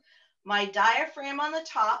bottom, my diaphragm on the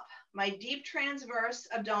top, my deep transverse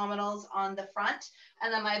abdominals on the front,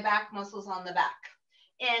 and then my back muscles on the back.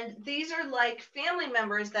 And these are like family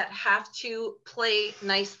members that have to play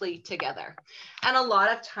nicely together. And a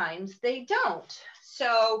lot of times they don't.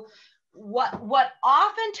 So what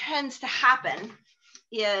often tends to happen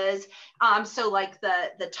is, so like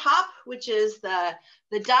the top, which is the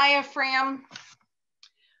diaphragm,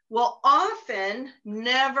 will often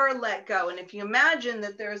never let go. And if you imagine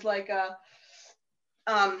that there's like a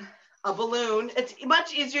balloon, it's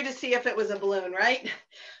much easier to see if it was a balloon, right?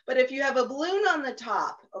 But if you have a balloon on the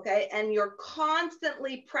top, okay, and you're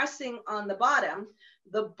constantly pressing on the bottom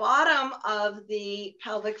of the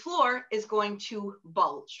pelvic floor is going to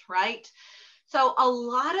bulge, right? So a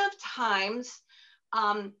lot of times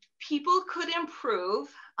people could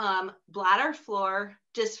improve bladder floor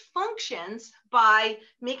dysfunctions by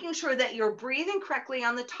making sure that you're breathing correctly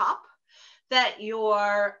on the top, that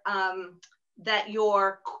your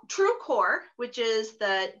true core, which is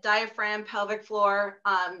the diaphragm, pelvic floor,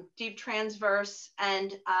 deep transverse,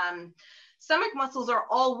 and stomach muscles are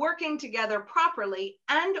all working together properly,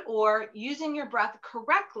 and or using your breath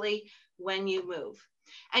correctly when you move.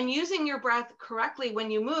 And using your breath correctly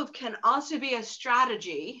when you move can also be a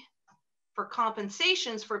strategy for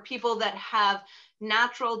compensations for people that have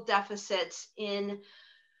natural deficits in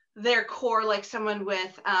their core, like someone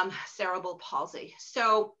with cerebral palsy.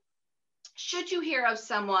 So should you hear of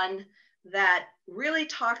someone that really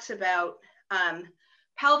talks about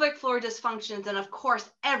pelvic floor dysfunctions, and of course,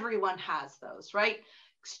 everyone has those, right?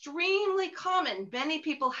 Extremely common, many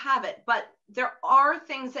people have it, but there are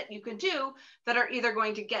things that you can do that are either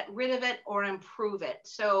going to get rid of it or improve it.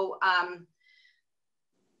 So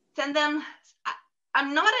send them.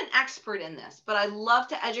 I'm not an expert in this, but I love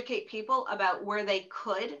to educate people about where they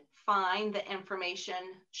could find the information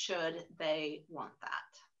should they want that.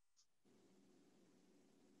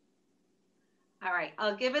 All right,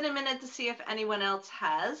 I'll give it a minute to see if anyone else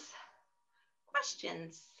has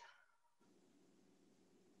questions.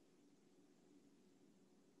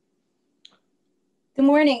 Good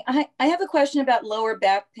morning. I have a question about lower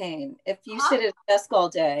back pain. If you sit at a desk all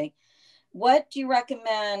day, what do you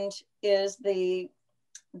recommend is the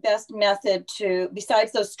best method to,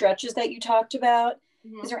 besides those stretches that you talked about,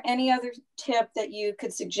 is there any other tip that you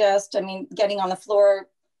could suggest? I mean, getting on the floor,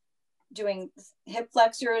 doing hip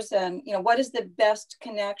flexors, and what is the best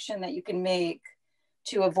connection that you can make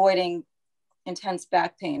to avoiding intense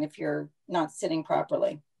back pain if you're not sitting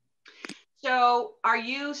properly? So are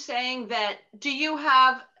you saying that, do you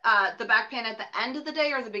have the back pain at the end of the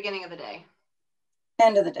day or the beginning of the day?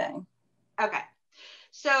 End of the day. Okay.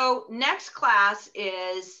 So next class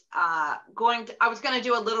is I was going to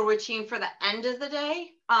do a little routine for the end of the day,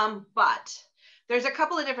 but there's a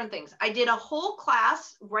couple of different things. I did a whole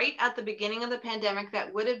class right at the beginning of the pandemic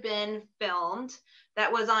that would have been filmed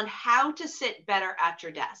that was on how to sit better at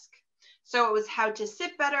your desk. So it was how to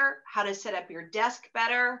sit better, how to set up your desk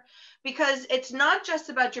better, because it's not just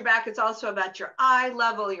about your back, it's also about your eye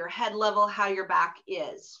level, your head level, how your back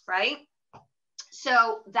is, right?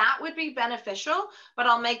 So that would be beneficial, but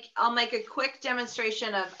I'll make a quick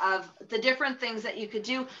demonstration of the different things that you could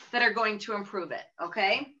do that are going to improve it,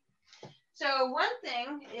 okay? So one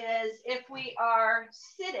thing is if we are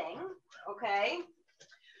sitting, okay,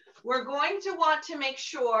 we're going to want to make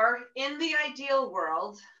sure in the ideal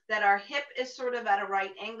world that our hip is sort of at a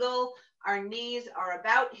right angle, our knees are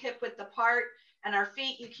about hip width apart, and our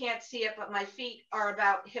feet, you can't see it, but my feet are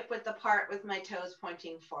about hip width apart with my toes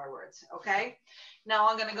pointing forwards, okay? Now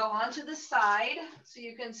I'm gonna go on to the side so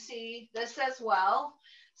you can see this as well.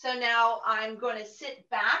 So now I'm going to sit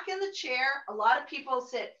back in the chair. A lot of people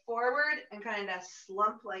sit forward and kind of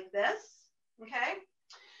slump like this, okay?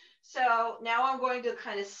 So now I'm going to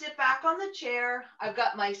kind of sit back on the chair. I've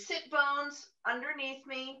got my sit bones underneath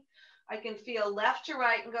me. I can feel left to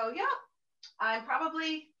right and go, yeah, I'm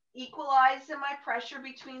probably equalized in my pressure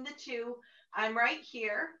between the two. I'm right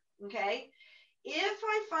here, okay? If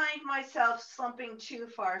I find myself slumping too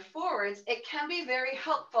far forwards, it can be very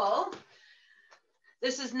helpful.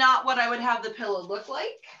 This is not what I would have the pillow look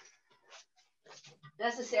like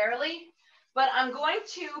necessarily, but I'm going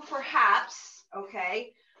to perhaps,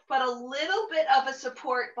 okay, put a little bit of a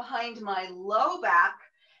support behind my low back.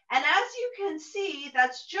 And as you can see,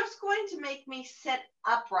 that's just going to make me sit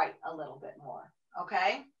upright a little bit more,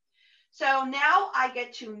 okay? So now I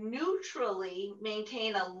get to neutrally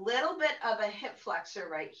maintain a little bit of a hip flexor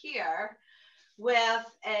right here with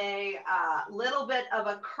a little bit of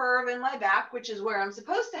a curve in my back, which is where I'm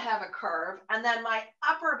supposed to have a curve. And then my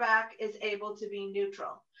upper back is able to be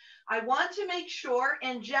neutral. I want to make sure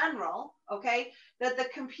in general, okay, that the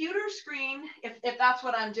computer screen, if that's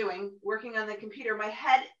what I'm doing, working on the computer, my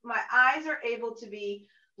eyes are able to be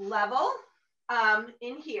level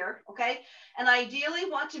in here, okay? And ideally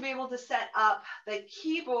want to be able to set up the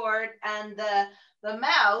keyboard and the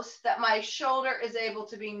mouse that my shoulder is able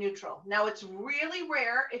to be neutral. Now it's really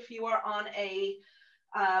rare if you are on a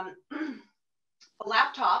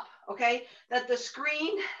laptop, okay, that the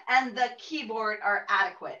screen and the keyboard are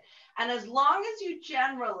adequate. And as long as you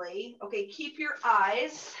generally, okay, keep your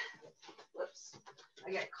eyes, whoops,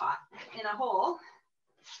 I get caught in a hole.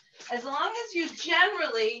 As long as you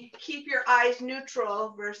generally keep your eyes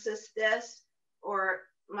neutral versus this, or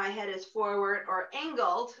my head is forward or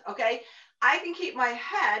angled, okay, I can keep my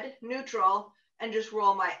head neutral and just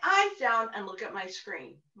roll my eyes down and look at my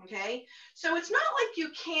screen, okay? So it's not like you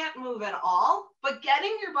can't move at all, but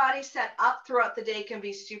getting your body set up throughout the day can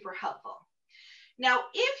be super helpful. Now,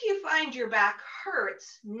 if you find your back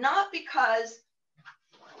hurts, not because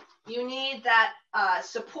you need that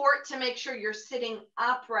support to make sure you're sitting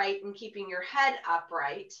upright and keeping your head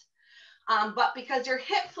upright, but because your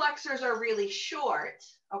hip flexors are really short,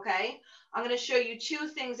 okay, I'm going to show you two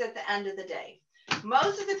things at the end of the day.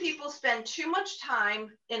 Most of the people spend too much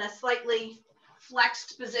time in a slightly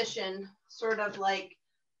flexed position, sort of like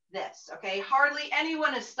this, okay? Hardly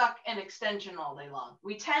anyone is stuck in extension all day long.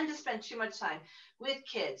 We tend to spend too much time with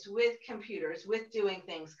kids, with computers, with doing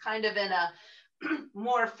things kind of in a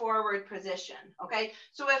more forward position, okay?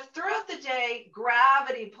 So if throughout the day,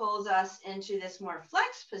 gravity pulls us into this more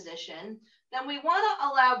flexed position, then we want to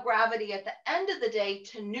allow gravity at the end of the day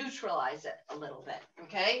to neutralize it a little bit,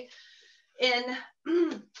 okay? In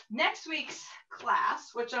next week's class,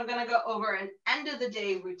 which I'm going to go over an end of the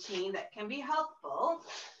day routine that can be helpful,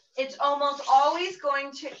 it's almost always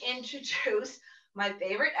going to introduce my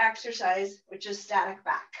favorite exercise, which is static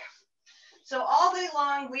back. So all day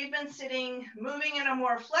long, we've been sitting, moving in a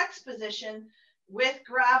more flexed position with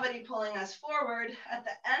gravity pulling us forward. At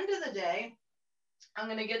the end of the day, I'm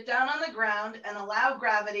going to get down on the ground and allow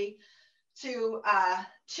gravity to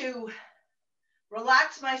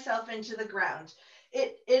relax myself into the ground.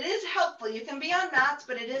 It is helpful. You can be on mats,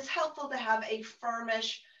 but it is helpful to have a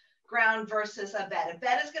firmish ground versus a bed. A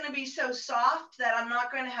bed is going to be so soft that I'm not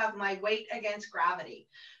going to have my weight against gravity.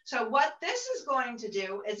 So what this is going to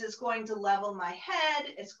do is it's going to level my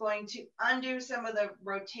head. It's going to undo some of the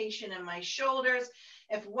rotation in my shoulders.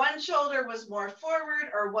 If one shoulder was more forward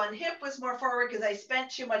or one hip was more forward because I spent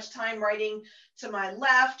too much time writing to my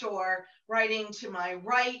left or writing to my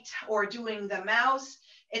right or doing the mouse,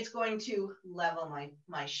 it's going to level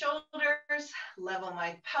my shoulders, level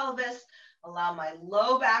my pelvis, allow my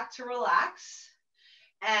low back to relax,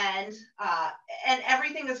 and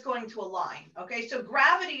everything is going to align, okay? So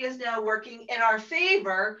gravity is now working in our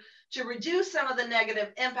favor to reduce some of the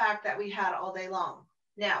negative impact that we had all day long.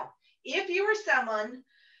 Now, if you are someone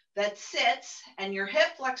that sits and your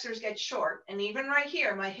hip flexors get short, and even right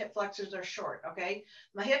here, my hip flexors are short, okay?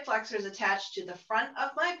 My hip flexors attached to the front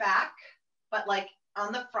of my back, but like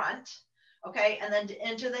on the front, okay? And then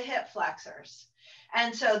into the hip flexors.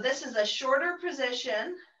 And so this is a shorter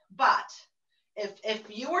position, but if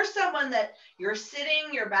you are someone that you're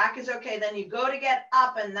sitting, your back is okay, then you go to get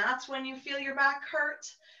up and that's when you feel your back hurt,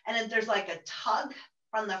 and if there's like a tug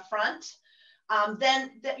from the front,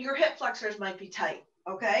 then your hip flexors might be tight,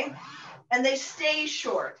 okay? And they stay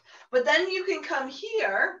short. But then you can come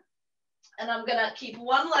here, and I'm gonna keep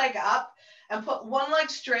one leg up and put one leg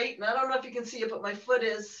straight, and I don't know if you can see it, but my foot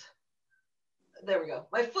is, there we go.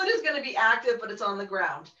 My foot is gonna be active, but it's on the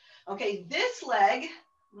ground. Okay, this leg,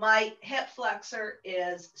 my hip flexor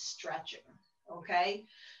is stretching, okay?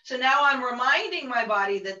 So now I'm reminding my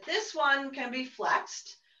body that this one can be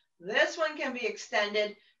flexed, this one can be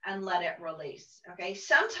extended, and let it release, okay?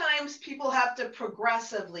 Sometimes people have to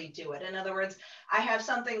progressively do it. In other words, I have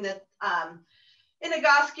something that in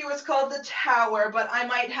Egoscue it's called the tower, but I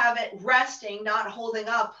might have it resting, not holding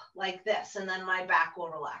up like this, and then my back will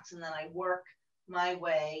relax, and then I work my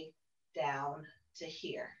way down to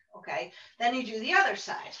here, okay? Then you do the other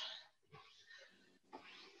side.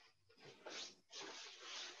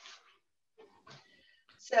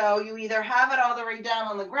 So you either have it all the way down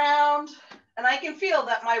on the ground, and I can feel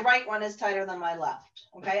that my right one is tighter than my left,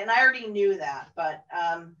 okay? And I already knew that, but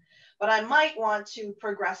I might want to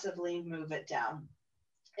progressively move it down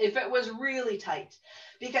if it was really tight,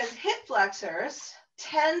 because hip flexors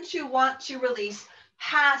tend to want to release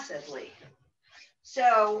passively.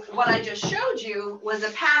 So what I just showed you was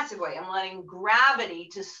a passive way. I'm letting gravity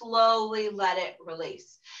to slowly let it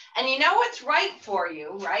release. And you know what's right for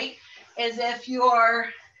you, right? Is if your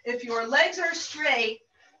legs are straight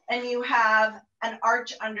and you have an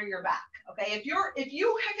arch under your back, okay? If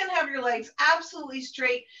you can have your legs absolutely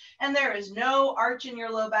straight and there is no arch in your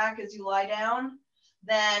low back as you lie down,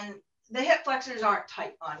 then the hip flexors aren't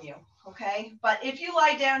tight on you, okay? But if you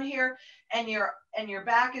lie down here and your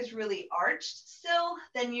back is really arched still,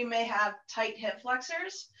 then you may have tight hip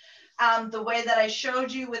flexors. The way that I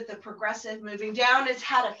showed you with the progressive moving down is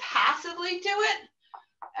how to passively do it,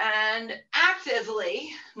 and actively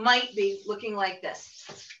might be looking like this.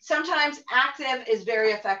 Sometimes active is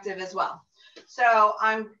very effective as well. So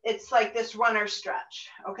it's like this runner stretch,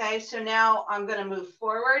 okay? So now I'm gonna move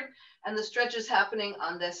forward and the stretch is happening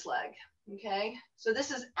on this leg, okay? So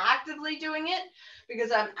this is actively doing it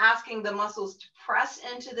because I'm asking the muscles to press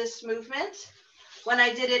into this movement. When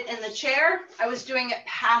I did it in the chair, I was doing it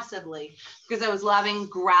passively because I was allowing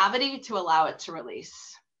gravity to allow it to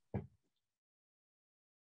release.